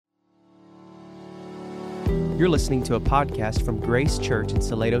You're listening to a podcast from Grace Church in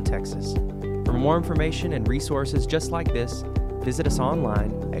Salado, Texas. For more information and resources just like this, visit us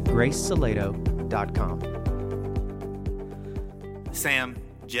online at gracesalado.com. Sam,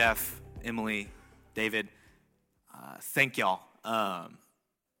 Jeff, Emily, David, thank y'all.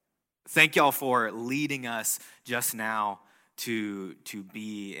 Thank y'all for leading us just now to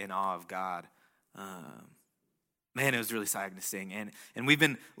be in awe of God. Man, it was really exciting to sing. And we've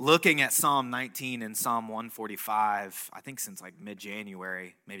been looking at Psalm 19 and Psalm 145, I think since like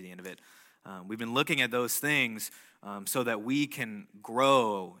mid-January, maybe the end of it. We've been looking at those things so that we can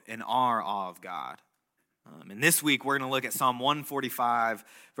grow in our awe of God. And this week, we're going to look at Psalm 145,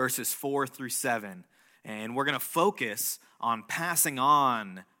 verses 4 through 7. And we're going to focus on passing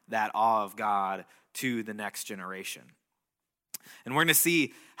on that awe of God to the next generation. And we're going to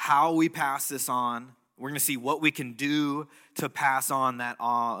see how we pass this on. We're going to see what we can do to pass on that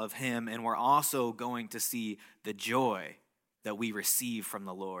awe of Him. And we're also going to see the joy that we receive from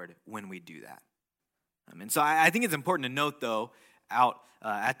the Lord when we do that. And so I think it's important to note, though,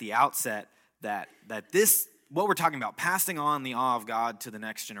 at the outset, that this, what we're talking about, passing on the awe of God to the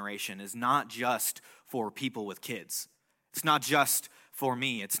next generation, is not just for people with kids. It's not just for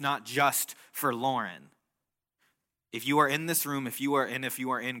me. It's not just for Lauren. If you are in this room, if you are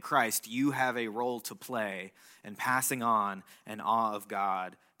in Christ, you have a role to play in passing on an awe of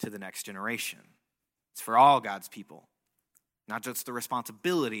God to the next generation. It's for all God's people. Not just the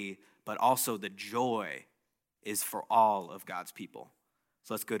responsibility, but also the joy is for all of God's people.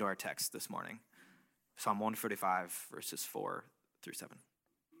 So let's go to our text this morning. Psalm 145, verses 4 through 7.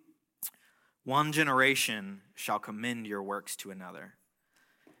 One generation shall commend your works to another,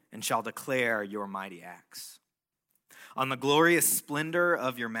 and shall declare your mighty acts. On the glorious splendor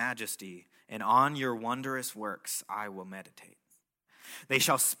of your majesty, and on your wondrous works I will meditate. They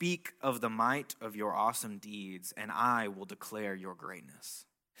shall speak of the might of your awesome deeds, and I will declare your greatness.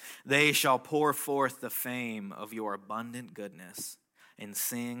 They shall pour forth the fame of your abundant goodness, and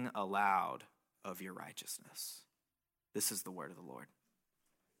sing aloud of your righteousness. This is the word of the Lord.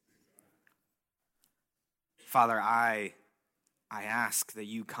 Father, I ask that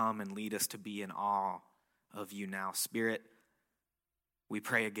you come and lead us to be in awe of you now. Spirit, we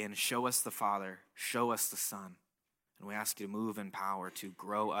pray again, show us the Father, show us the Son, and we ask you to move in power to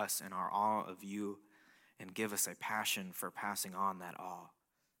grow us in our awe of you and give us a passion for passing on that awe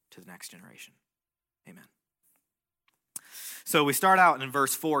to the next generation. Amen. So we start out in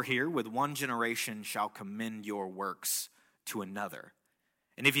verse 4 here with one generation shall commend your works to another.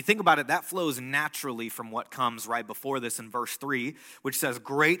 And if you think about it, that flows naturally from what comes right before this in verse 3, which says,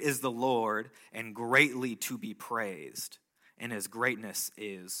 great is the Lord and greatly to be praised, and his greatness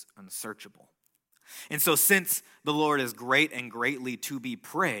is unsearchable. And so since the Lord is great and greatly to be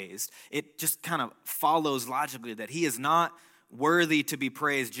praised, it just kind of follows logically that he is not worthy to be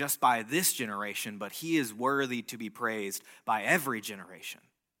praised just by this generation, but he is worthy to be praised by every generation.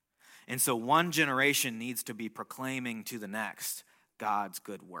 And so one generation needs to be proclaiming to the next God's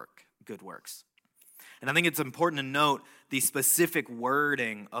good works. And I think it's important to note the specific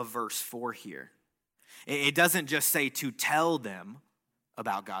wording of verse 4 here. It doesn't just say to tell them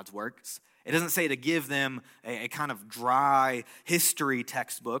about God's works. It doesn't say to give them a kind of dry history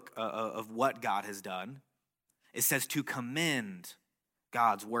textbook of what God has done. It says to commend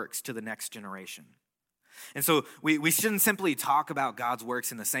God's works to the next generation. And so we shouldn't simply talk about God's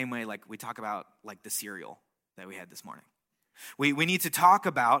works in the same way like we talk about like the cereal that we had this morning. We need to talk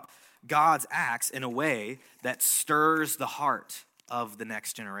about God's acts in a way that stirs the heart of the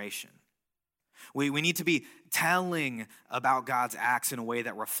next generation. We need to be telling about God's acts in a way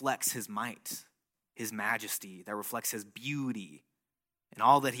that reflects his might, his majesty, that reflects his beauty and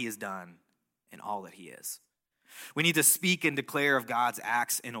all that he has done and all that he is. We need to speak and declare of God's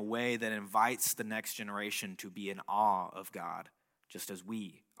acts in a way that invites the next generation to be in awe of God, just as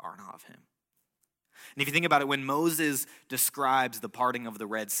we are in awe of him. And if you think about it, when Moses describes the parting of the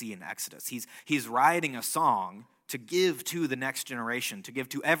Red Sea in Exodus, he's writing a song to give to the next generation, to give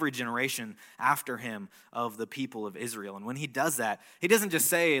to every generation after him of the people of Israel. And when he does that, he doesn't just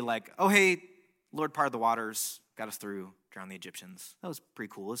say like, oh, hey, Lord parted the waters, got us through, drowned the Egyptians. That was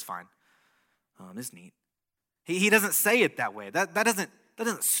pretty cool, it was fine. It's neat. He doesn't say it that way. That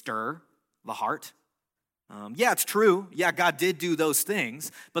doesn't stir the heart. Yeah, it's true. Yeah, God did do those things,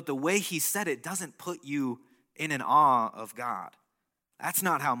 but the way he said it doesn't put you in an awe of God. That's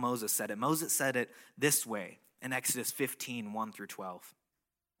not how Moses said it. Moses said it this way in Exodus 15, 1 through 12.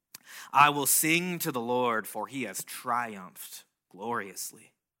 I will sing to the Lord, for he has triumphed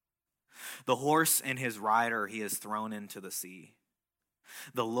gloriously. The horse and his rider he has thrown into the sea.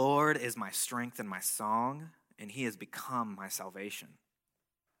 The Lord is my strength and my song, and he has become my salvation.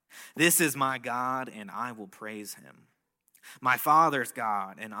 This is my God, and I will praise him. My Father's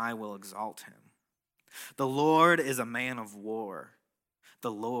God, and I will exalt him. The Lord is a man of war.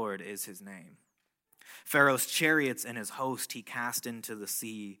 The Lord is his name. Pharaoh's chariots and his host he cast into the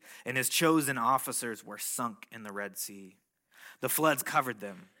sea, and his chosen officers were sunk in the Red Sea. The floods covered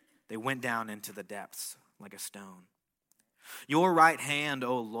them. They went down into the depths like a stone. Your right hand,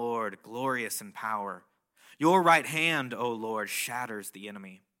 O Lord, glorious in power. Your right hand, O Lord, shatters the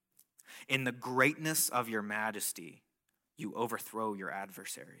enemy. In the greatness of your majesty, you overthrow your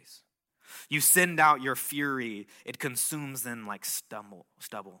adversaries. You send out your fury. It consumes them like stubble.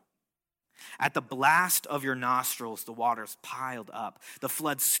 At the blast of your nostrils, the waters piled up. The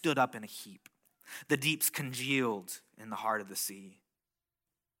floods stood up in a heap. The deeps congealed in the heart of the sea.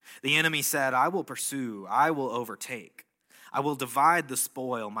 The enemy said, I will pursue, I will overtake. I will divide the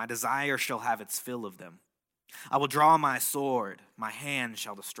spoil. My desire shall have its fill of them. I will draw my sword. My hand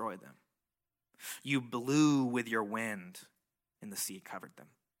shall destroy them. You blew with your wind, and the sea covered them.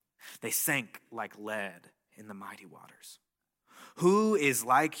 They sank like lead in the mighty waters. Who is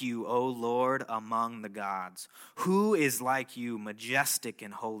like you, O Lord, among the gods? Who is like you, majestic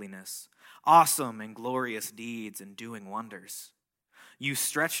in holiness, awesome in glorious deeds and doing wonders? You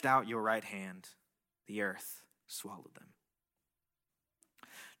stretched out your right hand. The earth swallowed them.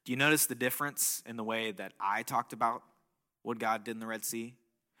 Do you notice the difference in the way that I talked about what God did in the Red Sea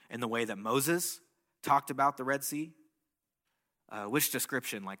and the way that Moses talked about the Red Sea? Which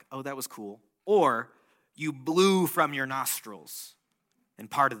description, like, oh, that was cool, or you blew from your nostrils and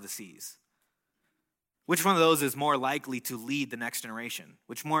parted the seas? Which one of those is more likely to lead the next generation?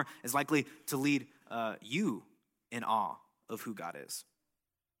 Which more is likely to lead you in awe of who God is?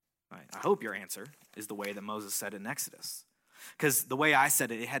 Right. I hope your answer is the way that Moses said in Exodus. Because the way I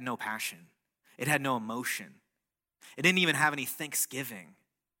said it had no passion. It had no emotion. It didn't even have any thanksgiving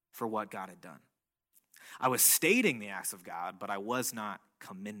for what God had done. I was stating the acts of God, but I was not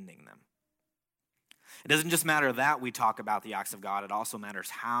commending them. It doesn't just matter that we talk about the acts of God, it also matters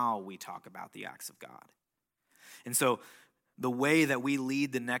how we talk about the acts of God. And so the way that we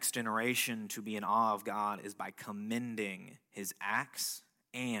lead the next generation to be in awe of God is by commending his acts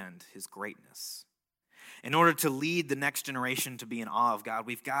and his greatness. In order to lead the next generation to be in awe of God,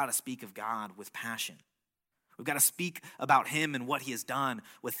 we've got to speak of God with passion. We've got to speak about him and what he has done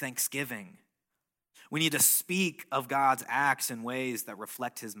with thanksgiving. We need to speak of God's acts in ways that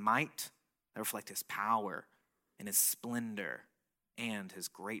reflect his might, that reflect his power and his splendor and his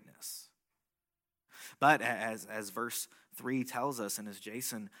greatness. But as verse 3 tells us, and as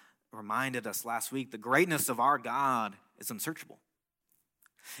Jason reminded us last week, the greatness of our God is unsearchable.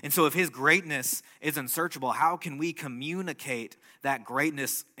 And so if his greatness is unsearchable, how can we communicate that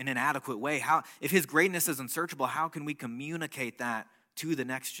greatness in an adequate way? If his greatness is unsearchable, how can we communicate that to the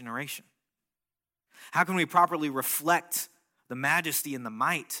next generation? How can we properly reflect the majesty and the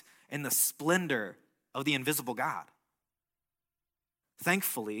might and the splendor of the invisible God?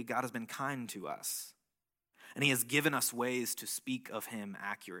 Thankfully, God has been kind to us, and he has given us ways to speak of him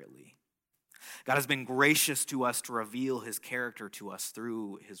accurately. God has been gracious to us to reveal his character to us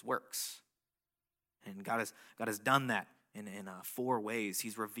through his works. And God has done that in 4 ways.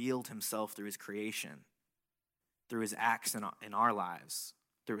 He's revealed himself through his creation, through his acts in our lives,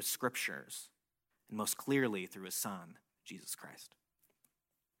 through his scriptures, and most clearly through his Son, Jesus Christ.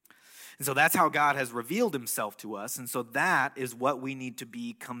 And so that's how God has revealed himself to us, and so that is what we need to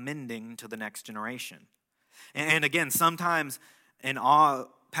be commending to the next generation. And again, sometimes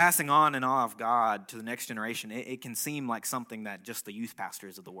passing on in awe of God to the next generation, it can seem like something that just the youth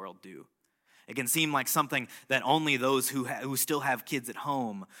pastors of the world do. It can seem like something that only those who still have kids at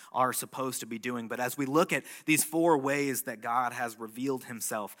home are supposed to be doing. But as we look at these 4 ways that God has revealed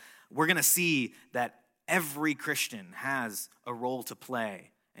himself, we're going to see that every Christian has a role to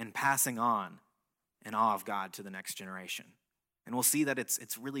play in passing on in awe of God to the next generation. And we'll see that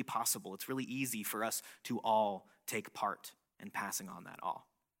it's really possible. It's really easy for us to all take part in passing on that awe.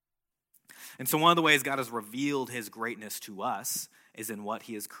 And so one of the ways God has revealed his greatness to us is in what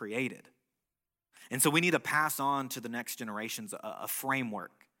he has created. And so we need to pass on to the next generations a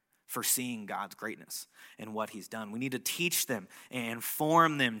framework for seeing God's greatness and what he's done. We need to teach them and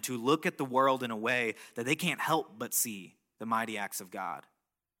form them to look at the world in a way that they can't help but see the mighty acts of God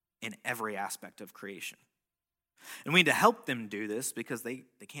in every aspect of creation. And we need to help them do this because they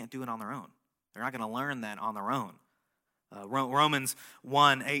can't do it on their own. They're not going to learn that on their own. Romans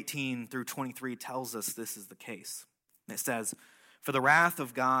 1:18 through 23 tells us this is the case. It says, "For the wrath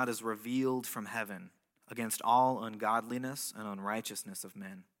of God is revealed from heaven against all ungodliness and unrighteousness of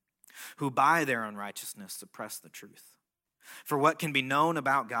men, who by their unrighteousness suppress the truth. For what can be known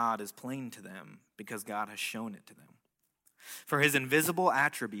about God is plain to them, because God has shown it to them. For his invisible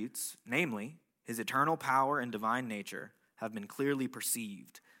attributes, namely his eternal power and divine nature, have been clearly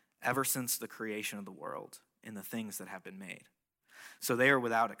perceived ever since the creation of the world in the things that have been made. So they are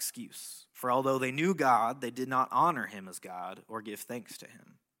without excuse. For although they knew God, they did not honor him as God or give thanks to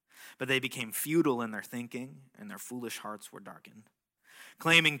him. But they became futile in their thinking, and their foolish hearts were darkened.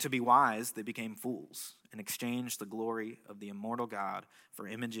 Claiming to be wise, they became fools and exchanged the glory of the immortal God for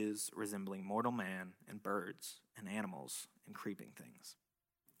images resembling mortal man and birds and animals and creeping things.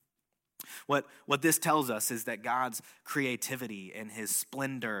 What this tells us is that God's creativity and his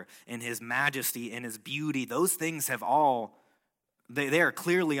splendor and his majesty and his beauty, those things have all, they are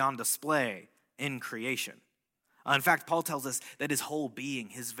clearly on display in creation. In fact, Paul tells us that his whole being,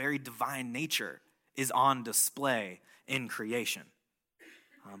 his very divine nature, is on display in creation.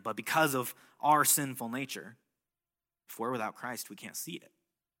 But because of our sinful nature, if we're without Christ, we can't see it.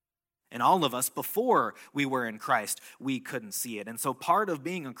 And all of us, before we were in Christ, we couldn't see it. And so part of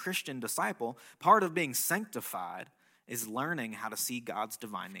being a Christian disciple, part of being sanctified, is learning how to see God's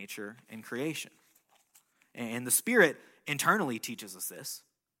divine nature in creation. And the Spirit internally teaches us this,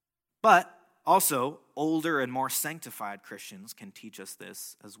 but also older and more sanctified Christians can teach us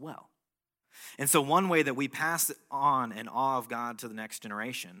this as well. And so one way that we pass on an awe of God to the next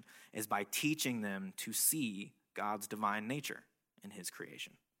generation is by teaching them to see God's divine nature in his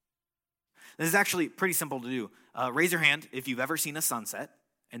creation. This is actually pretty simple to do. Raise your hand if you've ever seen a sunset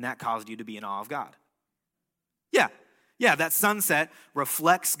and that caused you to be in awe of God. Yeah, that sunset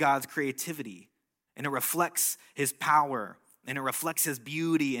reflects God's creativity, and it reflects his power, and it reflects his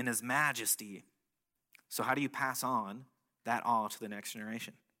beauty and his majesty. So how do you pass on that awe to the next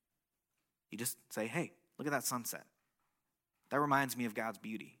generation? You just say, hey, look at that sunset. That reminds me of God's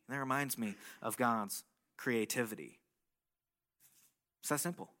beauty. That reminds me of God's creativity. It's that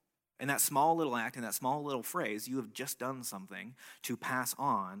simple. In that small little act, in that small little phrase, you have just done something to pass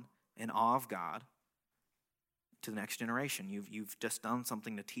on an awe of God to the next generation. You've just done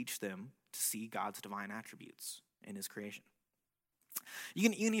something to teach them to see God's divine attributes in his creation. You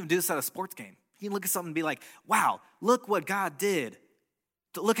can even do this at a sports game. You can look at something and be like, wow, look what God did.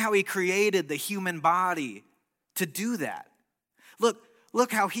 Look how he created the human body to do that.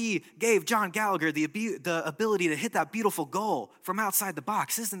 Look how he gave John Gallagher the ability to hit that beautiful goal from outside the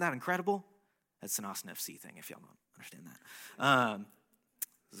box. Isn't that incredible? That's an Austin FC thing, if y'all don't understand that.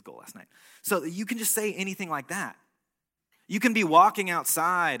 This was a goal last night. So you can just say anything like that. You can be walking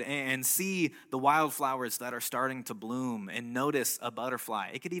outside and see the wildflowers that are starting to bloom and notice a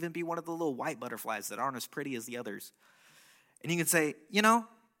butterfly. It could even be one of the little white butterflies that aren't as pretty as the others. And you can say,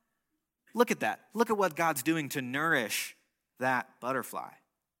 look at that. Look at what God's doing to nourish that butterfly.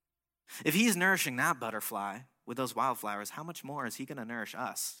 If he's nourishing that butterfly with those wildflowers, how much more is he going to nourish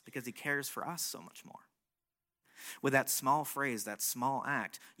us? Because he cares for us so much more. With that small phrase, that small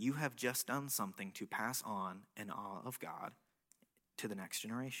act, you have just done something to pass on an awe of God to the next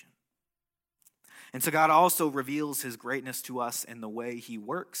generation. And so God also reveals his greatness to us in the way he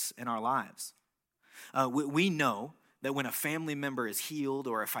works in our lives. We know that when a family member is healed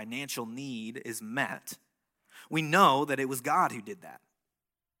or a financial need is met, we know that it was God who did that.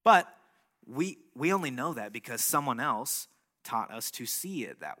 But we only know that because someone else taught us to see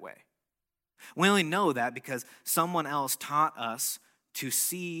it that way. We only know that because someone else taught us to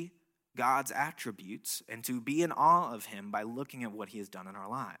see God's attributes and to be in awe of him by looking at what he has done in our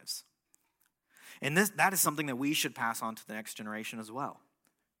lives. And that is something that we should pass on to the next generation as well,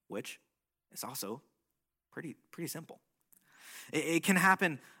 which is also pretty simple. It can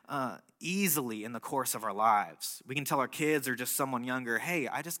happen easily in the course of our lives. We can tell our kids or just someone younger, hey,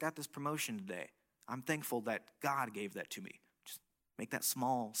 I just got this promotion today. I'm thankful that God gave that to me. Just make that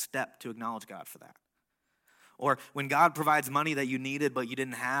small step to acknowledge God for that. Or when God provides money that you needed but you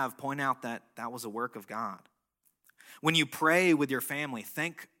didn't have, point out that that was a work of God. When you pray with your family,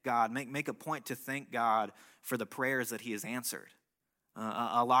 thank God. Make a point to thank God for the prayers that he has answered.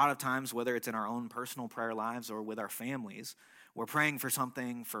 A lot of times, whether it's in our own personal prayer lives or with our families, we're praying for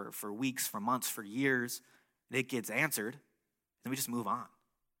something for weeks, for months, for years, and it gets answered, and we just move on.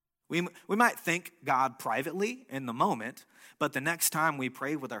 We might thank God privately in the moment, but the next time we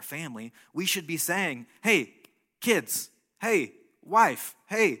pray with our family, we should be saying, hey, kids, hey, wife,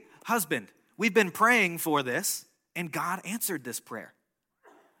 hey, husband, we've been praying for this, and God answered this prayer.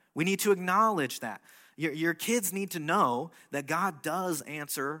 We need to acknowledge that. Your kids need to know that God does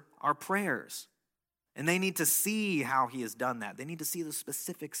answer our prayers. And they need to see how he has done that. They need to see the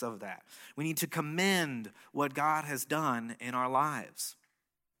specifics of that. We need to commend what God has done in our lives.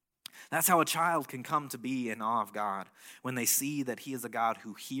 That's how a child can come to be in awe of God, when they see that he is a God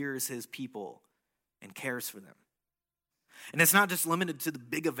who hears his people and cares for them. And it's not just limited to the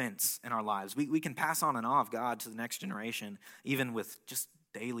big events in our lives. We can pass on an awe of God to the next generation, even with just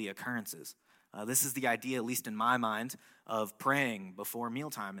daily occurrences. This is the idea, at least in my mind, of praying before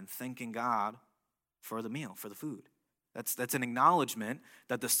mealtime and thanking God for the meal, for the food. That's an acknowledgement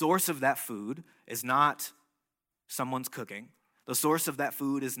that the source of that food is not someone's cooking. The source of that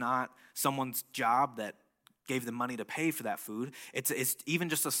food is not someone's job that gave them money to pay for that food. It's even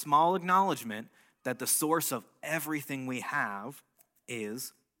just a small acknowledgement that the source of everything we have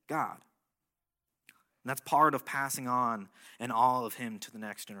is God. And that's part of passing on an awe of him to the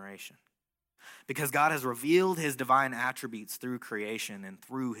next generation. Because God has revealed his divine attributes through creation and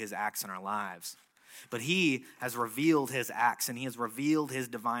through his acts in our lives. But he has revealed his acts and he has revealed his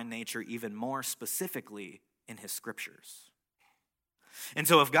divine nature even more specifically in his scriptures. And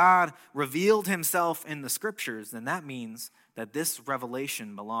so if God revealed himself in the scriptures, then that means that this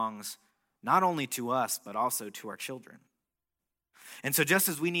revelation belongs not only to us, but also to our children. And so just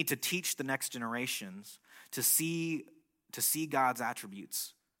as we need to teach the next generations to see God's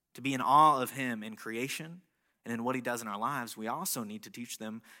attributes, to be in awe of him in creation and in what he does in our lives, we also need to teach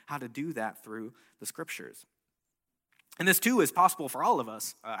them how to do that through the scriptures. And this too is possible for all of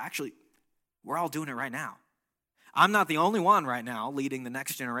us. Actually, we're all doing it right now. I'm not the only one right now leading the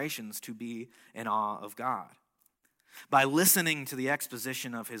next generations to be in awe of God. By listening to the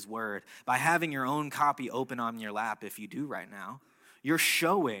exposition of his word, by having your own copy open on your lap, if you do right now, you're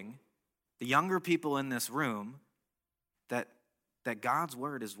showing the younger people in this room that God's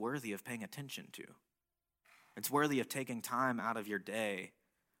word is worthy of paying attention to. It's worthy of taking time out of your day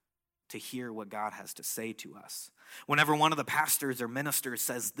to hear what God has to say to us. Whenever one of the pastors or ministers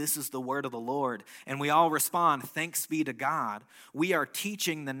says, "This is the word of the Lord," and we all respond, "Thanks be to God," we are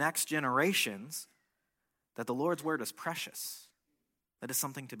teaching the next generations that the Lord's word is precious. That is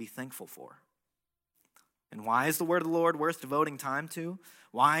something to be thankful for. And why is the word of the Lord worth devoting time to?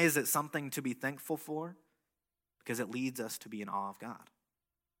 Why is it something to be thankful for? Because it leads us to be in awe of God.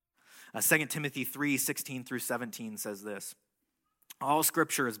 2 Timothy 3:16 through 17 says this: "All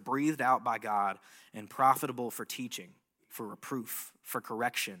scripture is breathed out by God and profitable for teaching, for reproof, for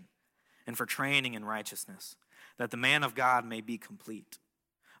correction, and for training in righteousness, that the man of God may be complete,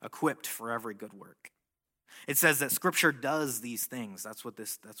 equipped for every good work." It says that scripture does these things. That's what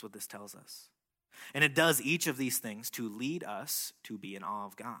this tells us. And it does each of these things to lead us to be in awe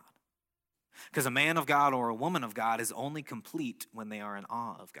of God. Because a man of God or a woman of God is only complete when they are in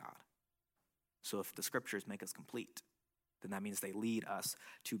awe of God. So if the scriptures make us complete, then that means they lead us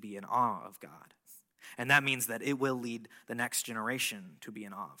to be in awe of God. And that means that it will lead the next generation to be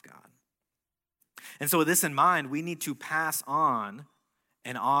in awe of God. And so with this in mind, we need to pass on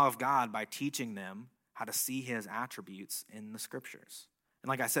an awe of God by teaching them how to see his attributes in the scriptures. And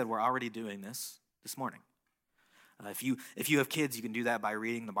like I said, we're already doing this morning. If you have kids, you can do that by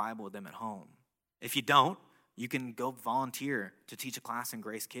reading the Bible with them at home. If you don't, you can go volunteer to teach a class in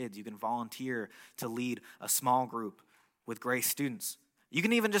Grace Kids. You can volunteer to lead a small group with Grace students. You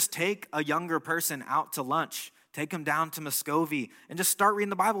can even just take a younger person out to lunch, take them down to Muscovy, and just start reading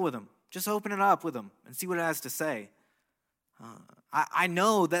the Bible with them. Just open it up with them and see what it has to say. I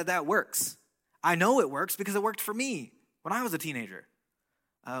know that works. I know it works because it worked for me when I was a teenager.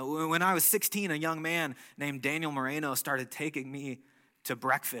 When I was 16, a young man named Daniel Moreno started taking me to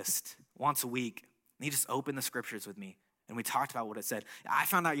breakfast once a week. And he just opened the scriptures with me, and we talked about what it said. I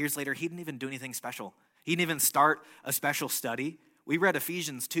found out years later he didn't even do anything special. He didn't even start a special study. We read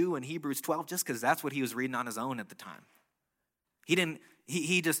Ephesians 2 and Hebrews 12 just because that's what he was reading on his own at the time.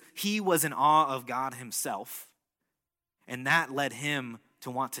 He was in awe of God himself, and that led him to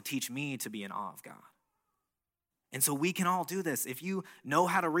want to teach me to be in awe of God. And so we can all do this. If you know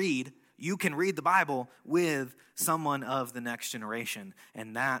how to read, you can read the Bible with someone of the next generation,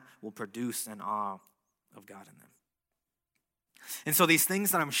 and that will produce an awe of God in them. And so these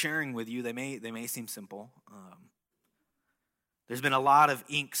things that I'm sharing with you, they may seem simple. There's been a lot of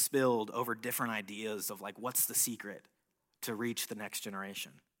ink spilled over different ideas of like, what's the secret to reach the next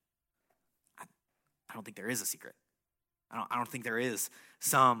generation? I don't think there is a secret. I don't think there is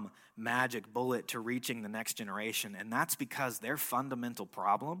some magic bullet to reaching the next generation. And that's because their fundamental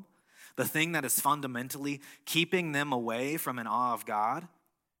problem, the thing that is fundamentally keeping them away from an awe of God,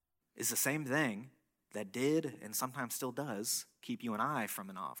 is the same thing that did and sometimes still does keep you and I from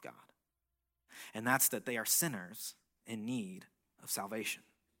an awe of God. And that's that they are sinners in need of salvation.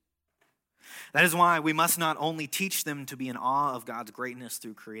 That is why we must not only teach them to be in awe of God's greatness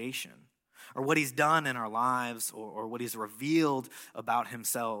through creation, or what he's done in our lives, or what he's revealed about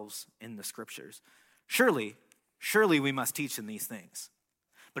himself in the scriptures. Surely we must teach them these things.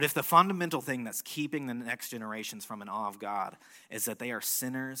 But if the fundamental thing that's keeping the next generations from an awe of God is that they are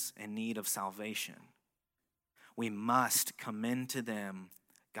sinners in need of salvation, we must commend to them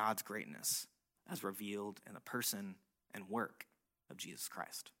God's greatness as revealed in the person and work of Jesus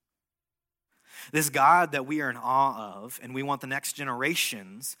Christ. This God that we are in awe of, and we want the next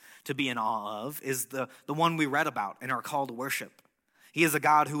generations to be in awe of, is the one we read about in our call to worship. He is a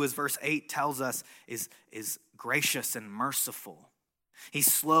God who, as verse 8 tells us, is gracious and merciful.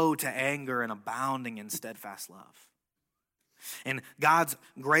 He's slow to anger and abounding in steadfast love. And God's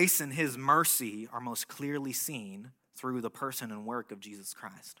grace and his mercy are most clearly seen through the person and work of Jesus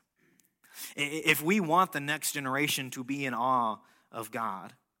Christ. If we want the next generation to be in awe of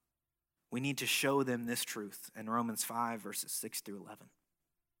God, we need to show them this truth in Romans 5, verses 6 through 11.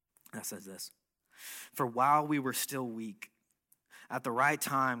 That says this: "For while we were still weak, at the right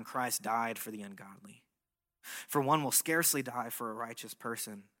time Christ died for the ungodly. For one will scarcely die for a righteous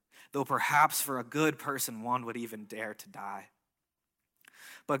person, though perhaps for a good person one would even dare to die.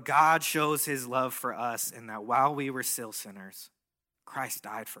 But God shows his love for us in that while we were still sinners, Christ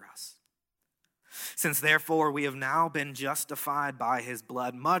died for us. Since therefore we have now been justified by his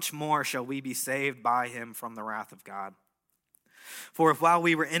blood, much more shall we be saved by him from the wrath of God. For if while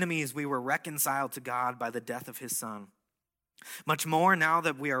we were enemies we were reconciled to God by the death of his Son, much more now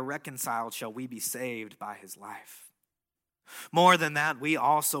that we are reconciled shall we be saved by his life. More than that, we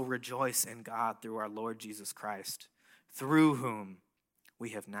also rejoice in God through our Lord Jesus Christ, through whom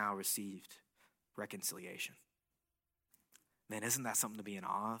we have now received reconciliation." Man, isn't that something to be in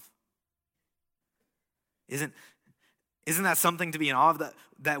awe of? Isn't that something to be in awe of,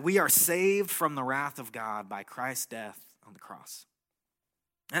 that we are saved from the wrath of God by Christ's death on the cross?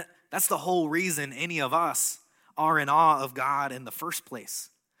 That's the whole reason any of us are in awe of God in the first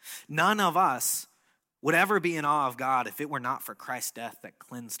place. None of us would ever be in awe of God if it were not for Christ's death that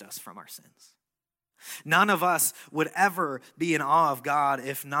cleansed us from our sins. None of us would ever be in awe of God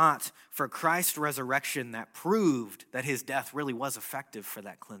if not for Christ's resurrection that proved that his death really was effective for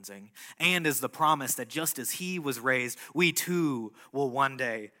that cleansing, and is the promise that just as he was raised, we too will one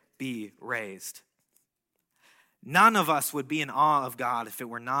day be raised. None of us would be in awe of God if it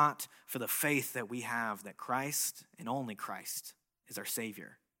were not for the faith that we have that Christ and only Christ is our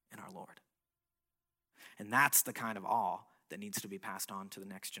Savior and our Lord. And that's the kind of awe that needs to be passed on to the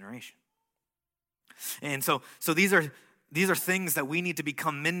next generation. And so these are things that we need to be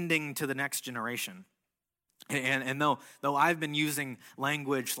commending to the next generation. And though I've been using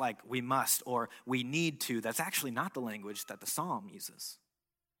language like we must or we need to, that's actually not the language that the psalm uses.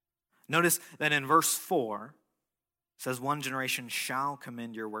 Notice that in verse 4, it says, "One generation shall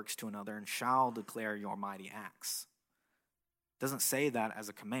commend your works to another and shall declare your mighty acts." It doesn't say that as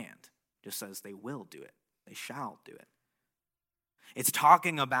a command. It just says they will do it. They shall do it. It's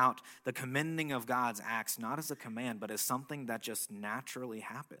talking about the commending of God's acts, not as a command, but as something that just naturally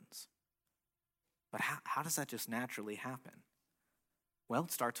happens. But how does that just naturally happen? Well,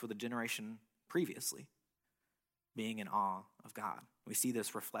 it starts with a generation previously being in awe of God. We see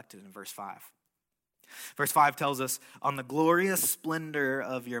this reflected in verse 5. Verse 5 tells us, "On the glorious splendor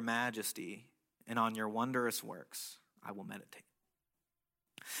of your majesty and on your wondrous works I will meditate."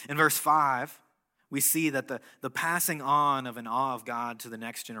 In verse 5, we see that the passing on of an awe of God to the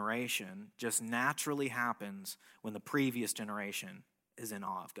next generation just naturally happens when the previous generation is in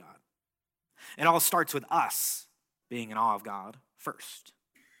awe of God. It all starts with us being in awe of God first.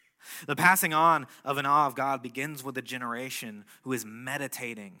 The passing on of an awe of God begins with a generation who is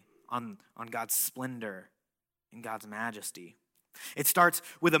meditating on God's splendor and God's majesty. It starts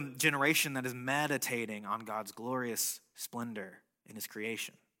with a generation that is meditating on God's glorious splendor in his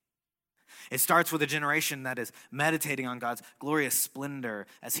creation. It starts with a generation that is meditating on God's glorious splendor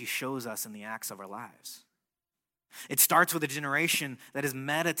as he shows us in the acts of our lives. It starts with a generation that is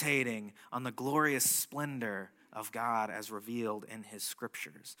meditating on the glorious splendor of God as revealed in his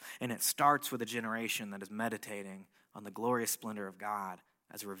scriptures. And it starts with a generation that is meditating on the glorious splendor of God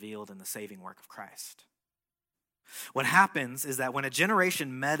as revealed in the saving work of Christ. What happens is that when a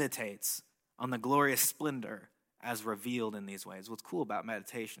generation meditates on the glorious splendor as revealed in these ways, what's cool about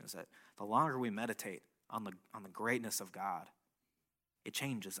meditation is that the longer we meditate on the greatness of God, it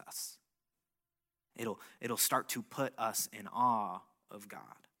changes us. It'll start to put us in awe of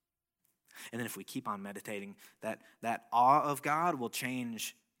God. And then if we keep on meditating, that awe of God will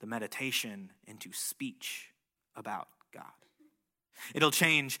change the meditation into speech about God. It'll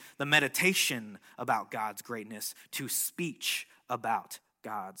change the meditation about God's greatness to speech about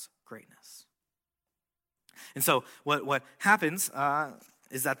God's greatness. And so what happens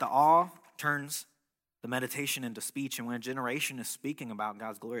is that the awe turns the meditation into speech. And when a generation is speaking about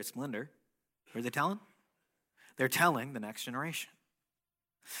God's glorious splendor, who are they telling? They're telling the next generation.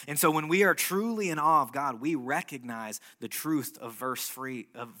 And so when we are truly in awe of God, we recognize the truth of verse 3,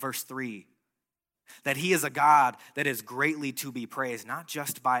 that he is a God that is greatly to be praised, not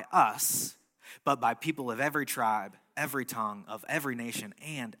just by us, but by people of every tribe, every tongue, of every nation,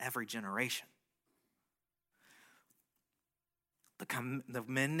 and every generation. The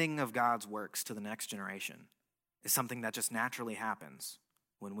commending of God's works to the next generation is something that just naturally happens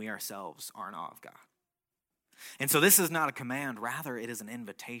when we ourselves are in awe of God. And so this is not a command, rather it is an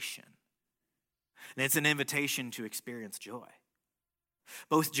invitation. And it's an invitation to experience joy.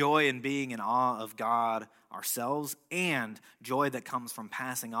 Both joy in being in awe of God ourselves and joy that comes from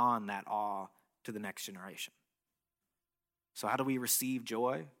passing on that awe to the next generation. So how do we receive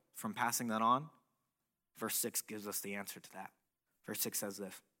joy from passing that on? Verse 6 gives us the answer to that. Verse 6 says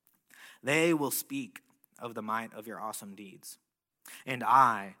this: "They will speak of the might of your awesome deeds, and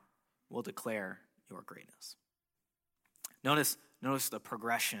I will declare your greatness." Notice the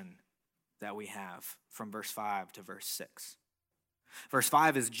progression that we have from verse 5 to verse 6. Verse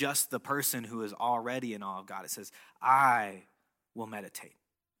 5 is just the person who is already in awe of God. It says, "I will meditate."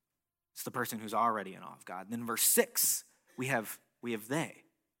 It's the person who's already in awe of God. And then verse 6, we have they.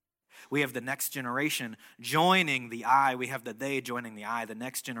 We have the next generation joining the I. We have the they joining the I. The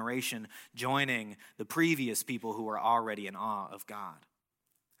next generation joining the previous people who are already in awe of God.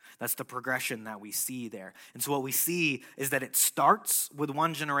 That's the progression that we see there. And so what we see is that it starts with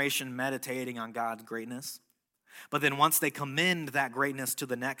one generation meditating on God's greatness. But then once they commend that greatness to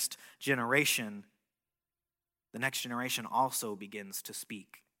the next generation also begins to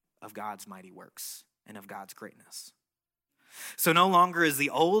speak of God's mighty works and of God's greatness. So no longer is the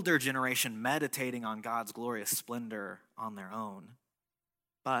older generation meditating on God's glorious splendor on their own,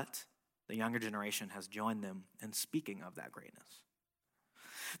 but the younger generation has joined them in speaking of that greatness.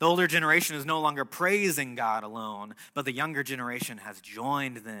 The older generation is no longer praising God alone, but the younger generation has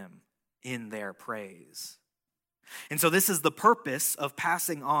joined them in their praise. And so this is the purpose of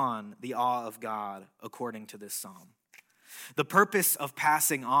passing on the awe of God according to this psalm. The purpose of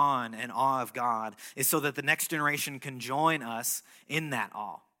passing on an awe of God is so that the next generation can join us in that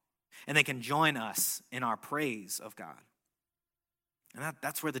awe. And they can join us in our praise of God. And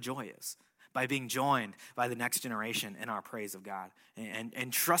that's where the joy is. By being joined by the next generation in our praise of God.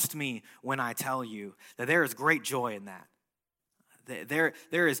 And trust me when I tell you that there is great joy in that.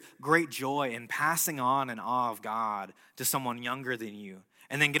 There is great joy in passing on an awe of God to someone younger than you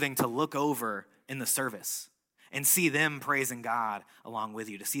and then getting to look over in the service and see them praising God along with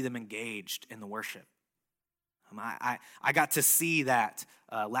you, to see them engaged in the worship. I got to see that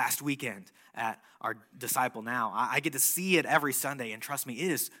last weekend at our Disciple Now. I get to see it every Sunday, and trust me,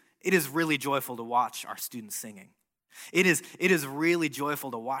 it is really joyful to watch our students singing. It is really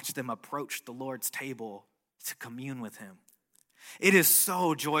joyful to watch them approach the Lord's table to commune with him. It is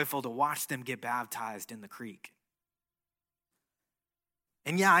so joyful to watch them get baptized in the creek.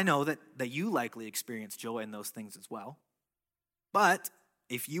 And yeah, I know that you likely experience joy in those things as well. But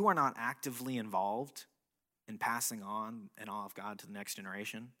if you are not actively involved in passing on an awe of God to the next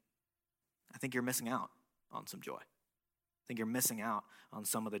generation, I think you're missing out on some joy. I think you're missing out on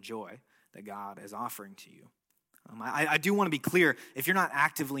some of the joy that God is offering to you. I do want to be clear, if you're not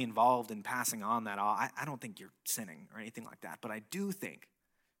actively involved in passing on that awe, I don't think you're sinning or anything like that. But I do think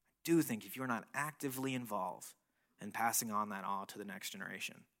if you're not actively involved in passing on that awe to the next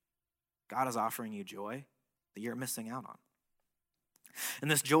generation, God is offering you joy that you're missing out on. And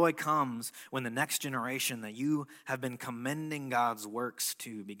this joy comes when the next generation that you have been commending God's works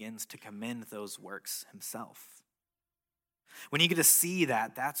to begins to commend those works himself. When you get to see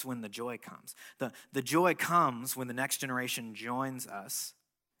that, that's when the joy comes. The joy comes when the next generation joins us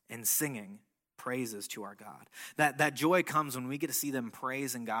in singing praises to our God. That joy comes when we get to see them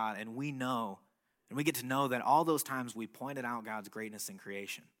praising God, and we get to know that all those times we pointed out God's greatness in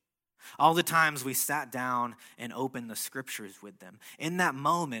creation, all the times we sat down and opened the scriptures with them, in that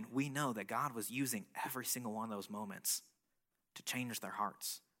moment, we know that God was using every single one of those moments to change their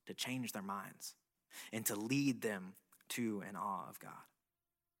hearts, to change their minds, and to lead them to an awe of God.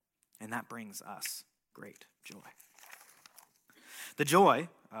 And that brings us great joy. The joy,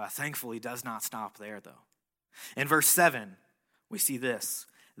 thankfully, does not stop there, though. In verse 7, we see this: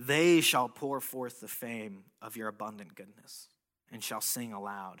 "They shall pour forth the fame of your abundant goodness and shall sing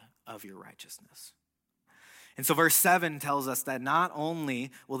aloud of your righteousness." And so verse 7 tells us that not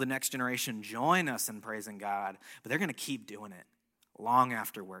only will the next generation join us in praising God, but they're going to keep doing it. long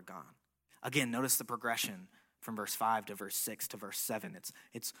after we're gone. Again, notice the progression from verse 5 to verse 6 to verse 7.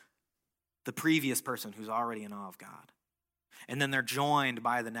 It's the previous person who's already in awe of God. And then they're joined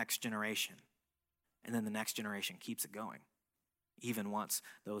by the next generation. And then the next generation keeps it going, even once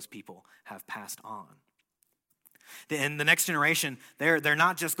those people have passed on. In the next generation, they're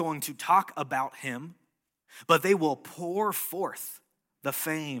not just going to talk about him, but they will pour forth the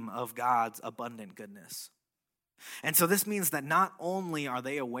fame of God's abundant goodness. And so this means that not only are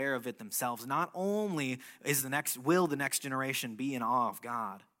they aware of it themselves, not only will the next generation be in awe of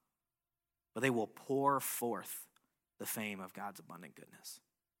God, but they will pour forth the fame of God's abundant goodness.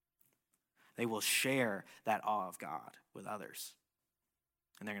 They will share that awe of God with others,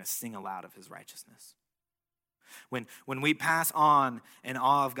 and they're going to sing aloud of his righteousness. When we pass on an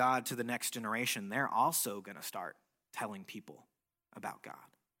awe of God to the next generation, they're also going to start telling people about God.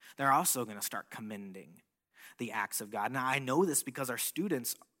 They're also going to start commending the acts of God. Now, I know this because our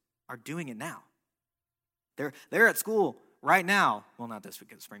students are doing it now. They're at school right now. Well, not this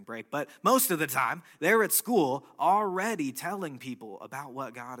week of spring break, but most of the time, they're at school already telling people about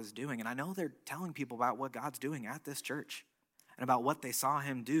what God is doing. And I know they're telling people about what God's doing at this church and about what they saw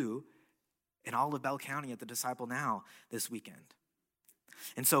him do in all of Bell County at the Disciple Now this weekend.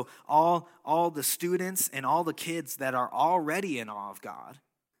 And so all the students and all the kids that are already in awe of God,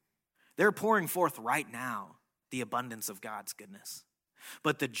 they're pouring forth right now the abundance of God's goodness.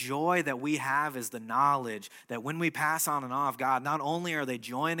 But the joy that we have is the knowledge that when we pass on an awe of God, not only are they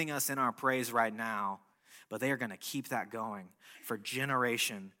joining us in our praise right now, but they are going to keep that going for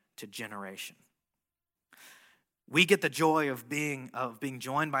generation to generation. We get the joy of being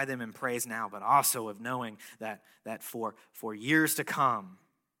joined by them in praise now, but also of knowing that for years to come,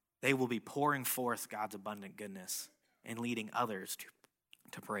 they will be pouring forth God's abundant goodness and leading others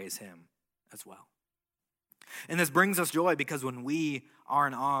to praise him as well. And this brings us joy because when we are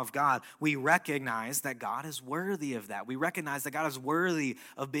in awe of God, we recognize that God is worthy of that. We recognize that God is worthy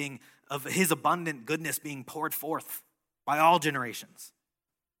of his abundant goodness being poured forth by all generations.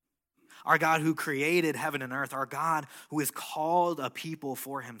 Our God who created heaven and earth, our God who has called a people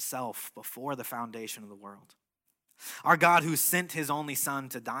for himself before the foundation of the world. Our God who sent his only Son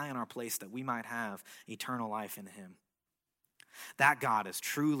to die in our place that we might have eternal life in him. That God is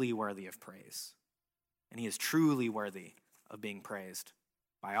truly worthy of praise. And he is truly worthy of being praised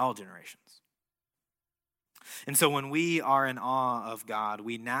by all generations. And so when we are in awe of God,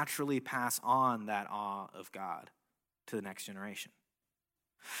 we naturally pass on that awe of God to the next generation.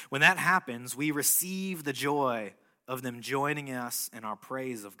 When that happens, we receive the joy of them joining us in our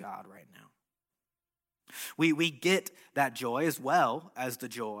praise of God right now. We get that joy as well as the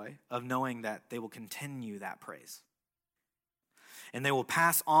joy of knowing that they will continue that praise. And they will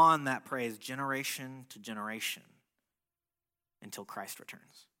pass on that praise generation to generation until Christ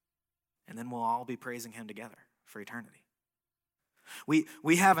returns. And then we'll all be praising him together for eternity.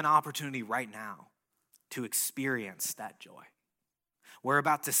 We have an opportunity right now to experience that joy. We're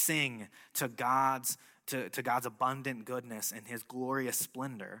about to sing to God's abundant goodness and his glorious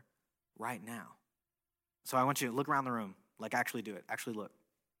splendor right now. So I want you to look around the room, actually do it. Actually look.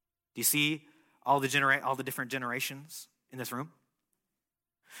 Do you see all the different generations in this room?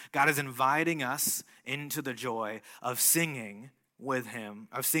 God is inviting us into the joy of singing with him,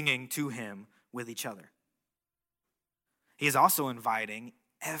 of singing to him with each other. He is also inviting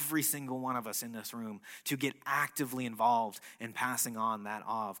every single one of us in this room to get actively involved in passing on that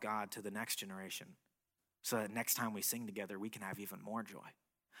awe of God to the next generation so that next time we sing together, we can have even more joy.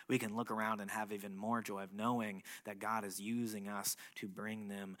 We can look around and have even more joy of knowing that God is using us to bring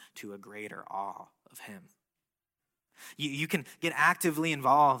them to a greater awe of him. You can get actively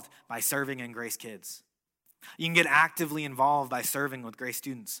involved by serving in Grace Kids. You can get actively involved by serving with Grace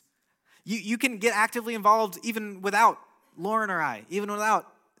students. You can get actively involved even without Lauren or I, even without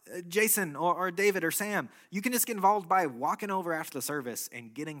Jason or David or Sam. You can just get involved by walking over after the service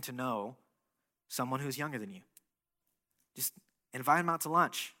and getting to know someone who's younger than you. Just invite them out to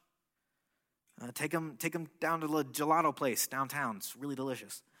lunch. Take them down to the gelato place downtown. It's really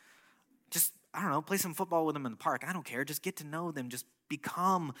delicious. Just, play some football with them in the park. I don't care. Just get to know them. Just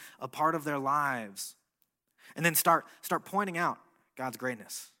become a part of their lives. And then start pointing out God's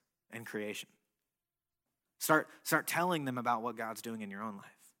greatness in creation. Start telling them about what God's doing in your own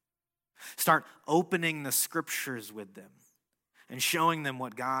life. Start opening the scriptures with them and showing them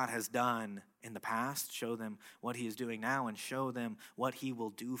what God has done in the past, show them what he is doing now, and show them what he will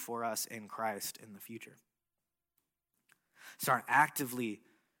do for us in Christ in the future. Start actively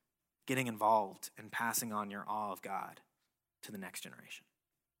getting involved and passing on your awe of God to the next generation.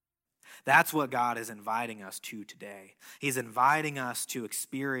 That's what God is inviting us to today. He's inviting us to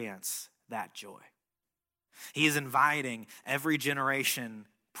experience that joy. He is inviting every generation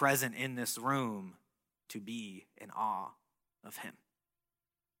present in this room to be in awe of him.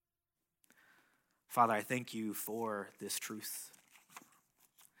 Father, I thank you for this truth.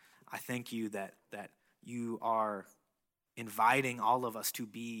 I thank you that you are inviting all of us to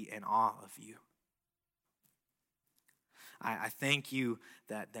be in awe of you. I thank you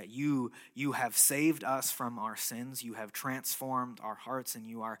that you have saved us from our sins. You have transformed our hearts, and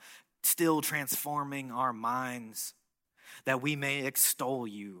you are still transforming our minds, that we may extol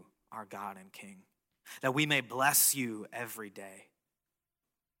you, our God and King, that we may bless you every day.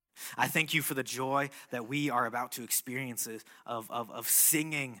 I thank you for the joy that we are about to experience of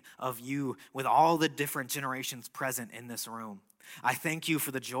singing of you with all the different generations present in this room. I thank you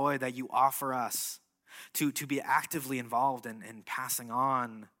for the joy that you offer us to be actively involved in passing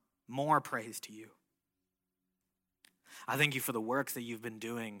on more praise to you. I thank you for the work that you've been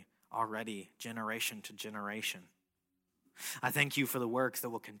doing already, generation to generation. I thank you for the work that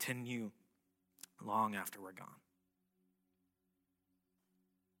will continue long after we're gone.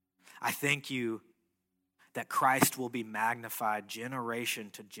 I thank you that Christ will be magnified generation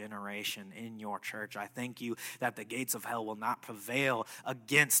to generation in your church. I thank you that the gates of hell will not prevail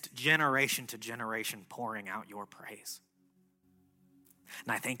against generation to generation pouring out your praise.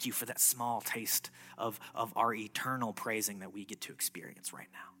 And I thank you for that small taste of our eternal praising that we get to experience right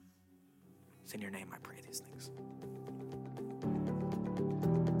now. It's in your name I pray these things.